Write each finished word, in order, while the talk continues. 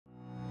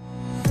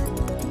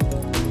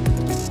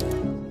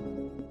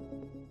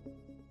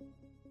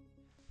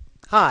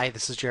Hi,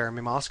 this is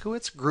Jeremy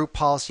Moskowitz, Group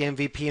Policy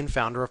MVP and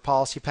founder of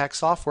Policy Pack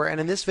Software,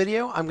 and in this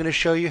video I'm going to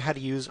show you how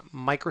to use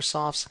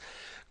Microsoft's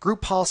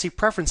Group Policy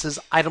Preferences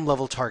item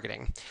level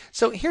targeting.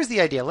 So here's the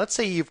idea. Let's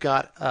say you've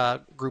got a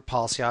group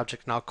policy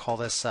object, and I'll call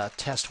this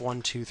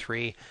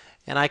test123,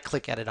 and I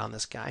click edit on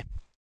this guy.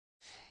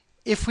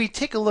 If we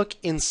take a look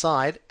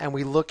inside and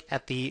we look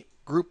at the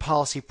Group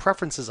Policy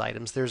Preferences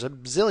items, there's a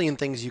bazillion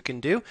things you can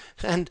do,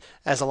 and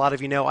as a lot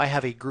of you know, I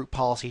have a group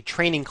policy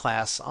training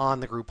class on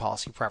the Group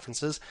Policy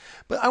Preferences,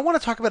 but I want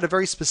to talk about a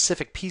very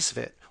specific piece of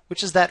it,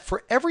 which is that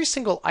for every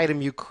single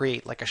item you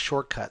create, like a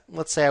shortcut,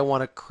 let's say I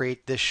want to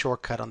create this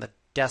shortcut on the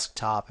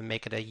desktop and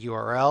make it a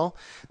URL,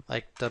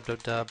 like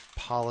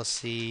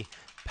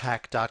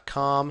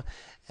www.policypack.com,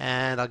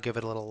 and I'll give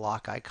it a little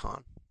lock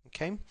icon.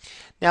 Okay.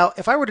 Now,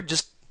 if I were to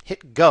just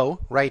hit go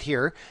right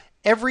here,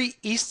 every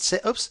East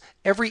Sales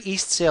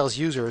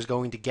user is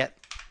going to get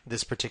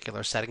this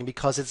particular setting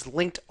because it's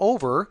linked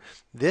over.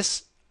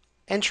 This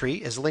entry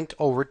is linked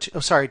over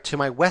to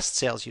my West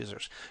Sales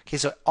users. Okay,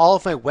 so all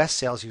of my West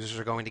Sales users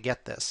are going to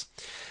get this.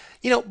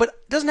 But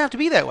it doesn't have to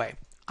be that way.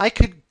 I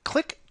could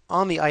click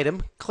on the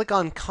item, click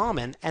on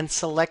Common, and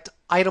select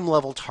item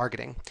level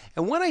targeting.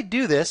 And when I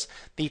do this,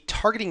 the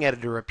targeting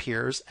editor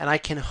appears, and I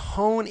can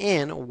hone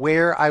in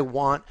where I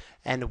want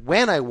and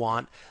when I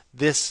want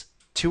this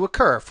to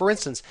occur. For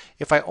instance,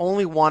 if I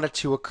only want it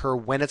to occur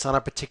when it's on a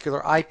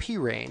particular IP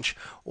range,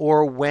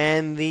 or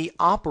when the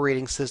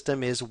operating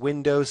system is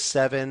Windows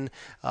 7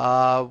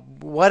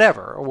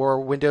 whatever, or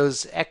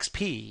Windows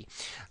XP.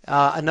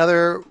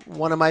 Another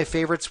one of my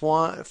favorite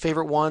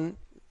one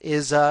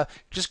is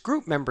just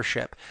group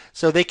membership.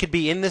 So they could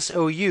be in this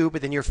OU,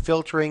 but then you're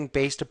filtering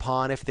based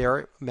upon if they're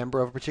a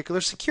member of a particular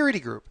security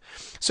group.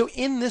 So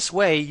in this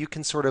way, you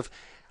can sort of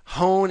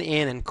hone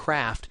in and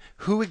craft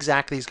who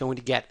exactly is going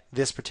to get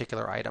this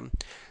particular item.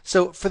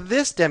 So for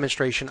this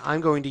demonstration,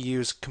 I'm going to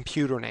use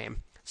computer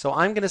name. So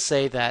I'm going to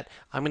say that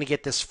I'm going to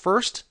get this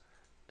first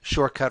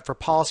shortcut for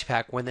Policy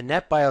Pack when the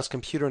NetBIOS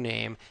computer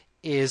name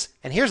is,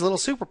 and here's a little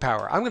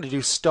superpower, I'm going to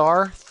do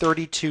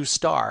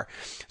 *32*.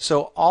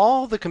 So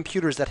all the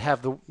computers that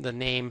have the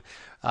name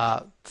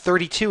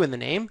 32 in the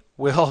name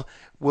will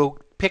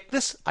pick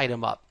this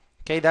item up.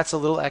 Okay, that's a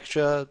little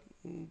extra,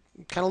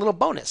 kind of little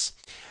bonus.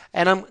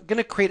 And I'm going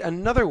to create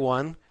another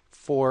one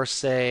for,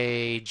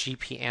 say,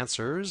 GP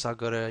Answers. I'll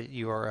go to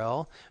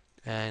URL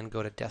and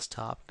go to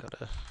desktop, go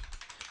to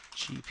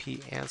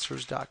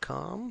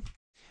gpanswers.com.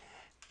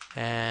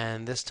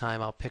 And this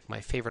time I'll pick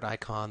my favorite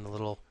icon, the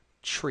little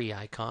tree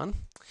icon.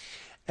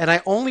 And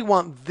I only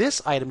want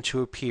this item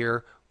to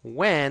appear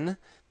when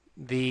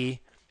the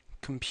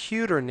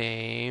computer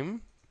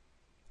name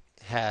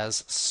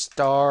has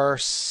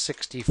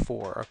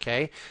 *64.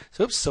 Okay,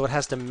 so it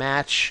has to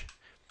match.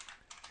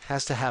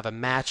 Has to have a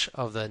match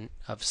of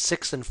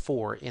 6 and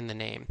 4 in the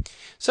name.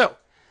 So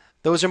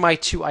those are my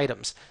two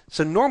items.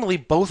 So normally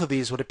both of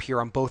these would appear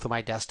on both of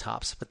my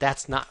desktops, but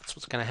that's not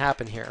what's going to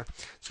happen here.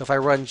 So if I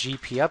run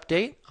GP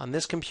update on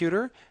this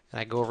computer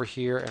and I go over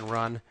here and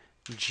run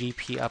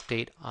GP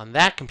update on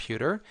that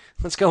computer,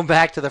 let's go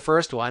back to the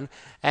first one,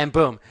 and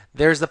boom,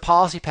 there's the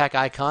Policy Pack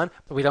icon,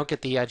 but we don't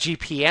get the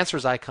GP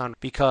Answers icon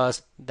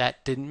because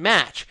that didn't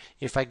match.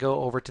 If I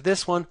go over to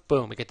this one,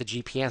 boom, we get the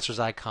GP Answers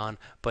icon,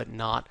 but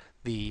not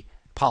the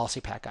Policy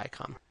Pack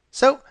icon.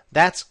 So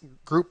that's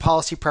Group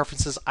Policy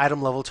Preferences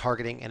item level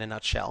targeting in a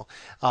nutshell.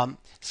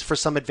 For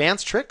some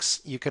advanced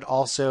tricks, you could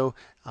also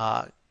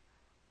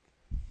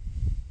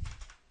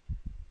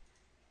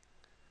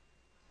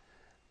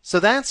So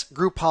that's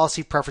Group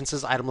Policy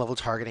Preferences item level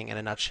targeting in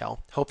a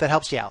nutshell. Hope that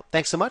helps you out.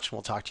 Thanks so much, and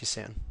we'll talk to you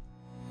soon.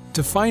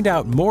 To find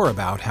out more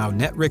about how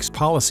Netrix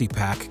Policy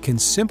Pack can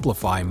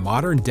simplify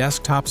modern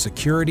desktop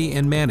security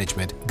and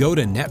management, go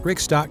to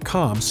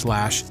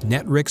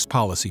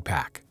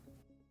netrix.com/netrixpolicypack.